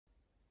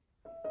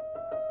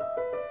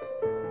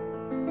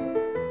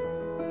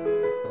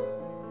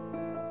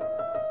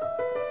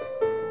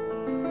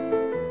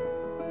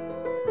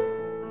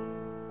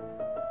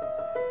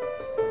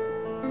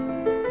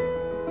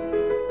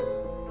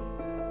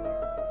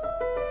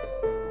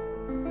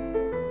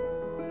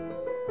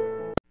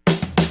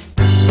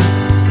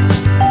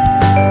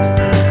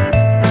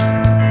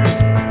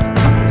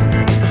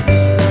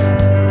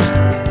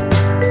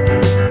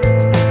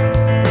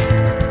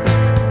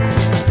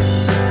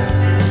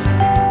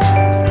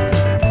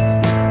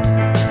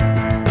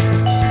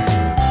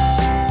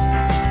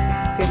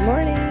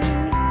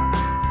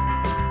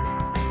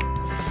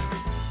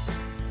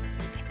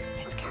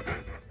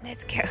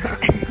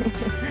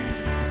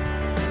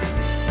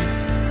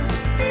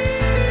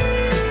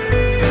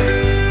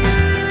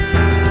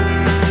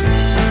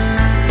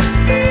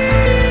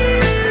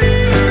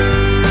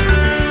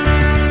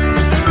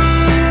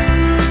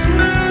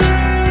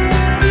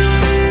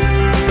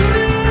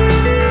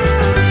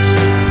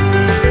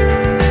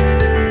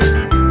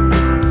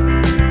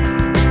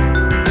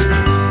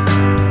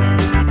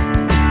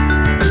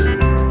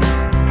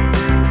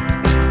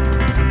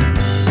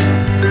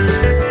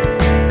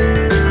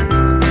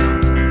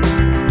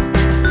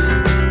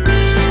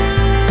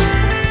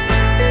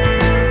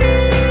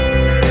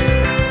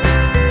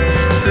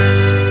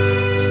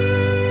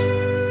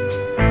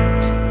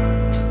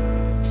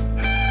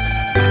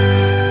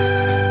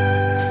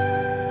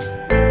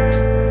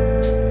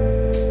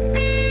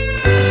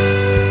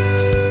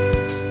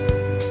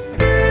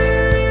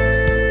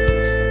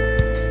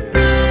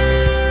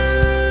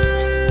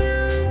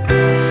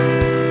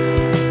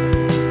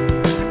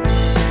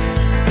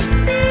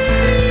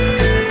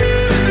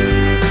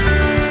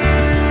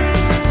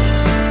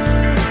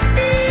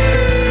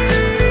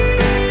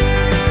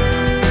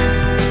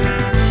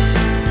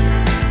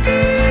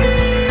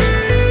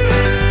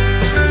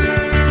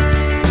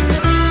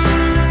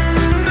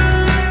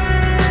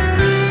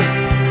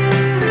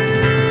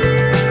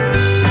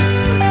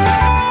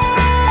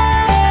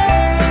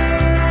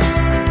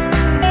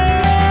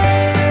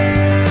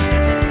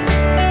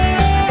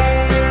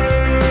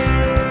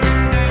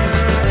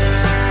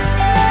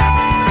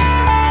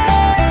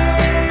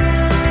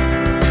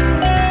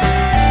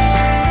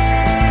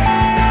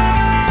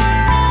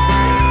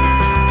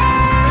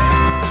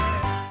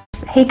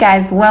Hey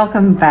guys,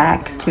 welcome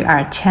back to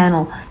our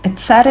channel.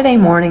 It's Saturday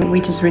morning.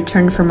 We just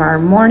returned from our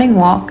morning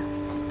walk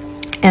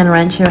and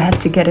Rancho had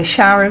to get a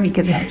shower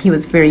because he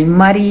was very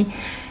muddy,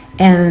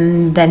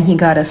 and then he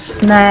got a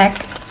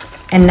snack,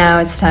 and now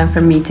it's time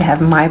for me to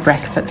have my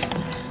breakfast.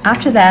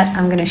 After that,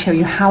 I'm going to show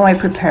you how I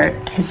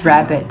prepared his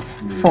rabbit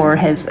for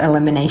his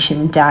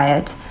elimination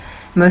diet.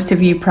 Most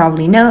of you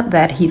probably know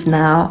that he's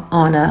now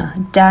on a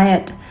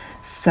diet,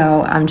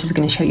 so I'm just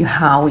going to show you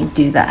how we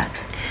do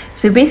that.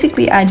 So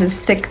basically I just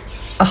stick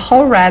a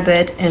whole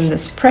rabbit in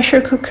this pressure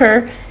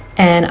cooker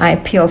and I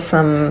peel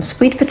some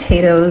sweet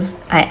potatoes.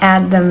 I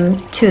add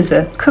them to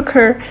the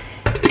cooker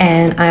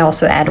and I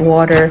also add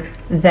water.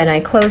 Then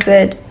I close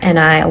it and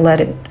I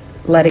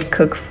let it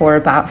cook for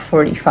about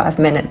 45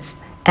 minutes.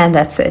 And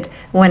that's it.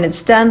 When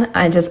it's done,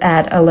 I just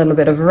add a little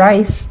bit of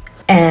rice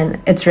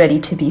and it's ready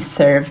to be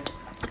served.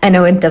 I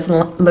know it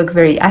doesn't look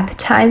very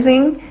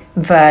appetizing,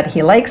 but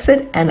he likes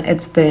it and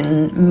it's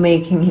been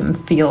making him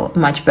feel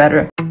much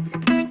better.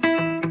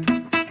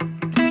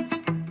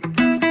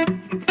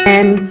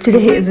 And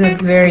today is a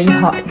very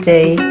hot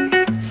day,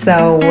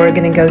 so we're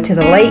gonna go to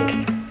the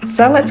lake.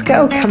 So let's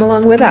go, come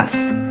along with us.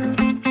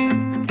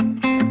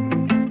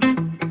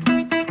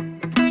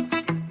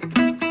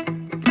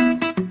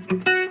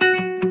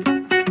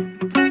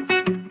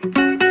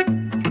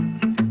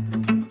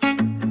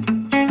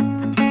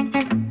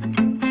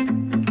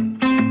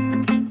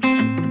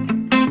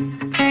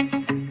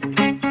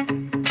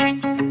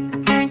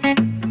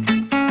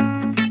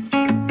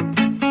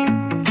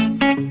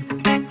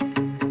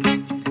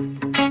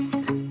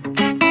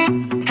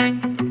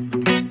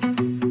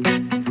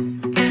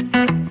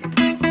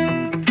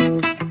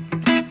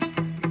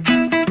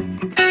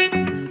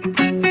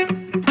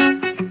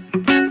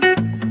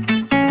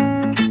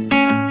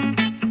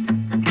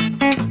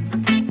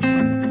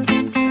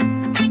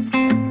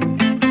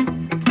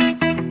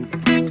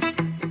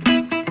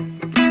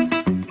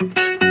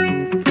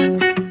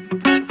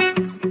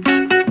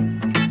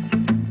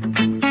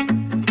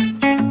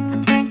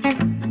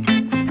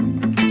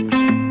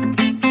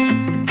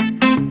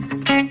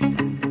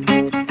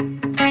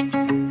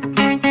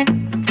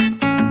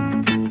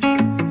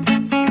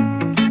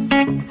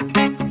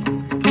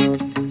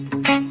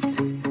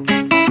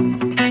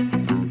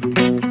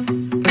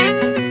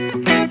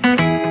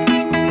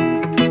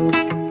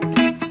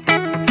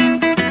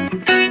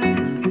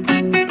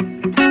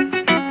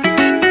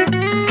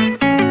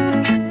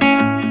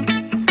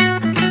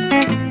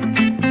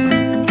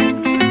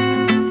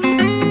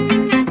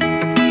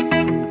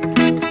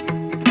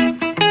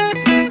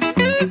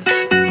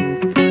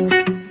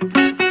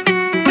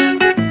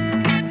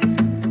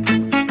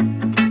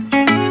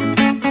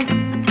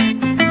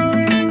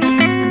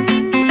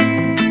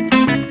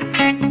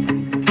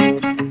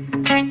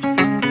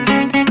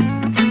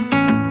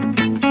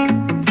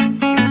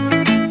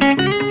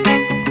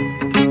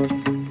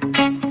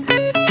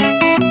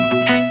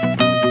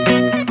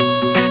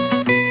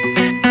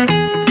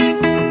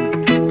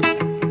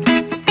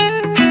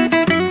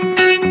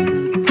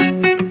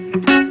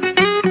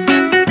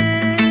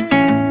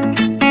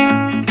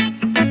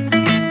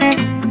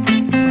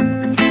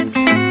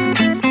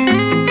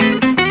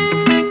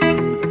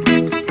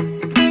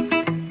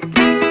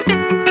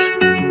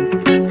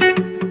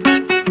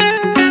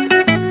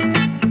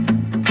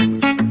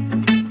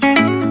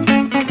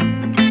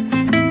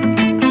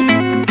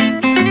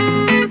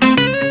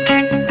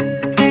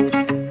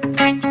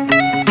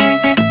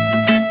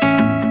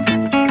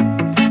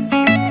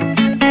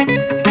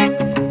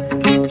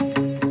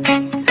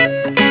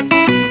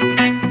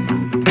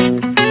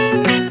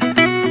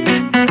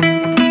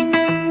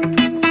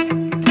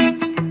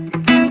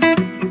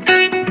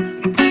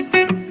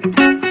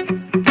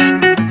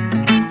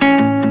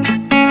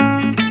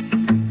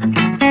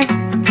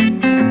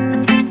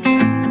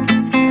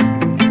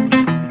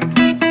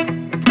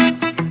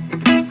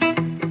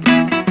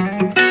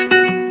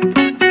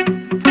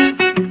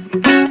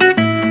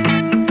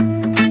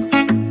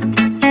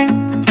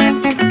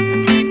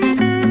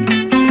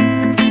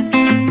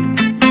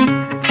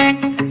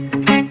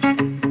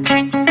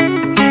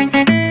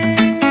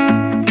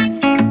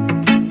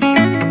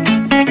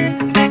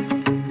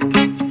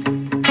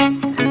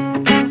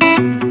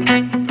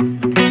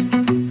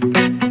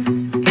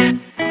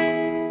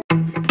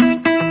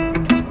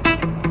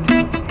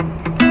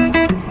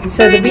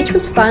 So the beach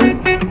was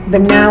fun,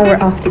 but now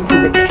we're off to see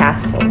the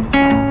castle.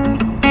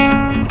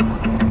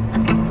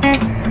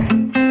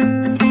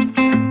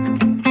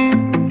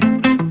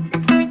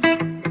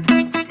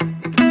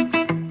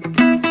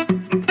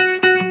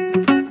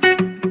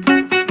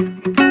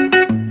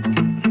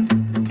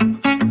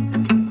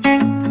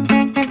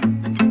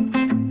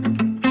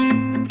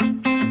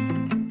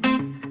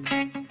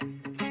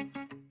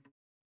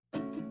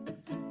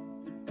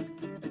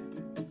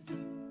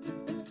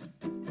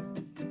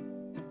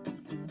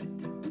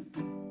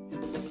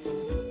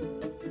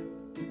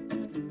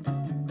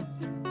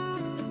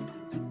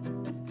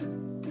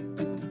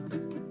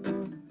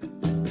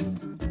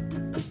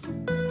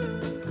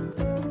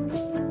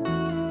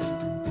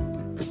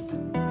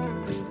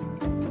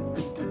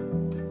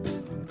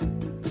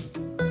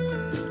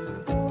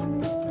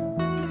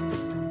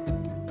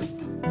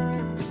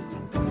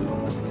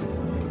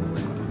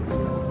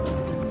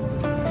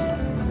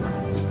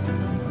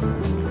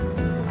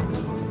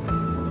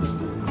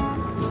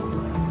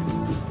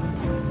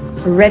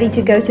 Ready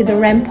to go to the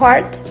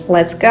rampart?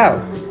 Let's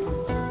go!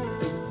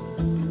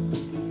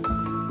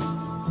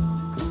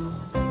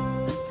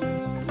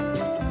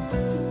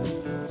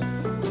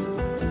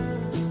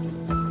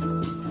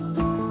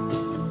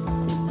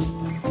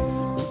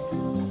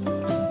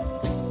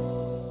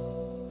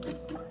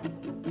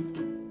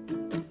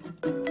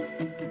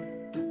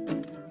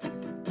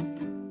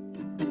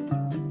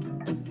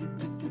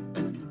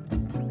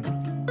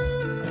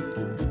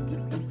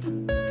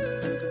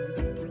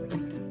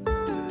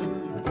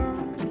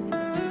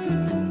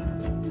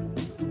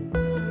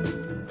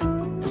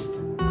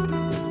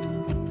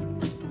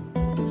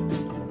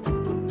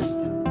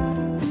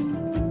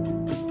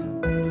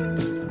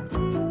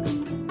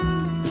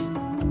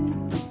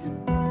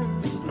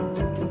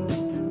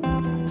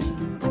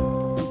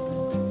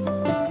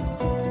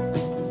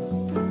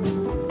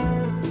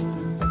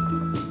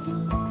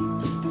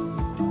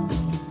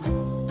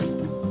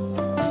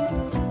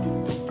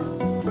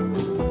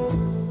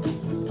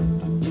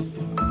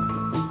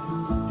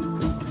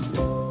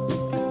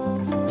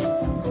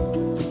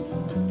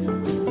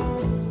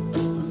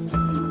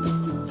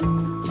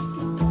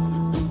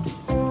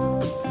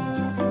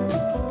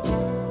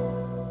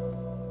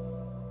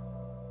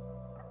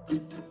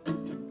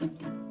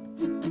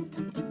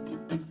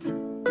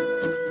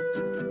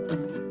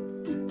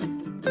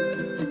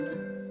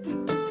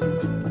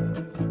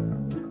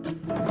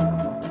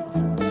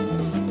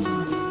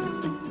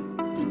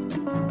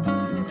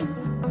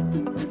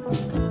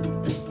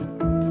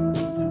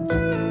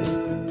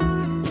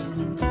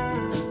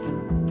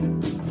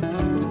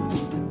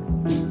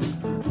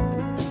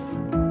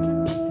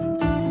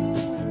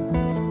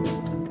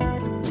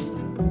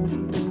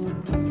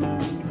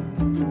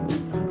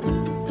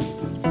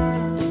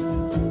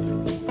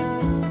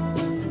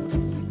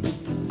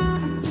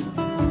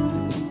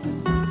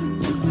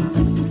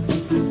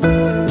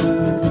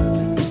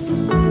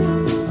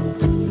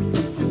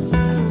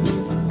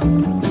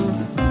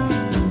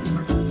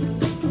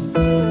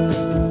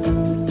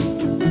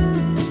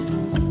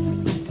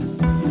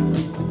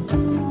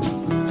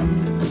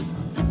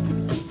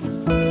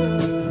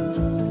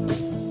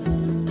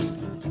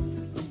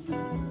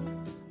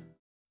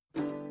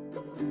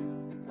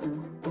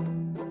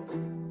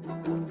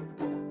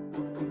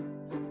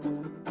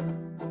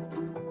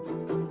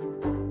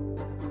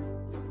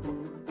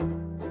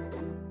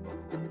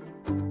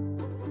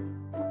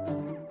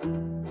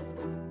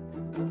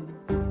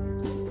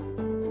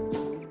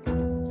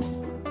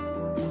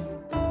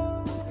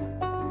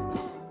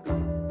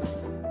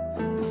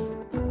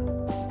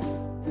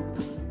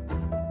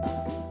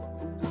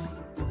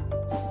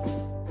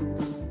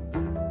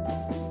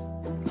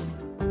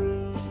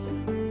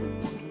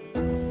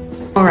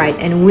 Alright,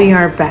 and we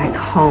are back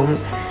home.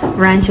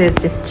 Rancho is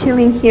just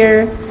chilling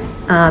here.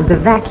 The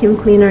vacuum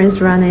cleaner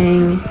is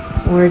running.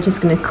 We're just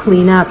going to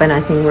clean up and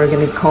I think we're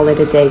going to call it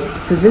a day.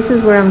 So this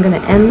is where I'm going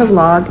to end the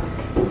vlog.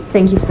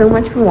 Thank you so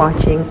much for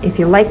watching. If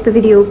you liked the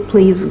video,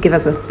 please give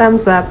us a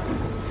thumbs up.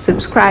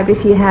 Subscribe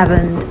if you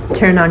haven't.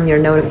 Turn on your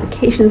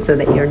notifications so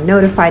that you're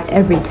notified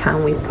every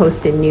time we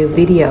post a new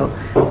video.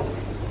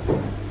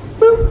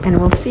 And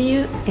we'll see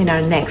you in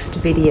our next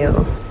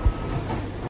video.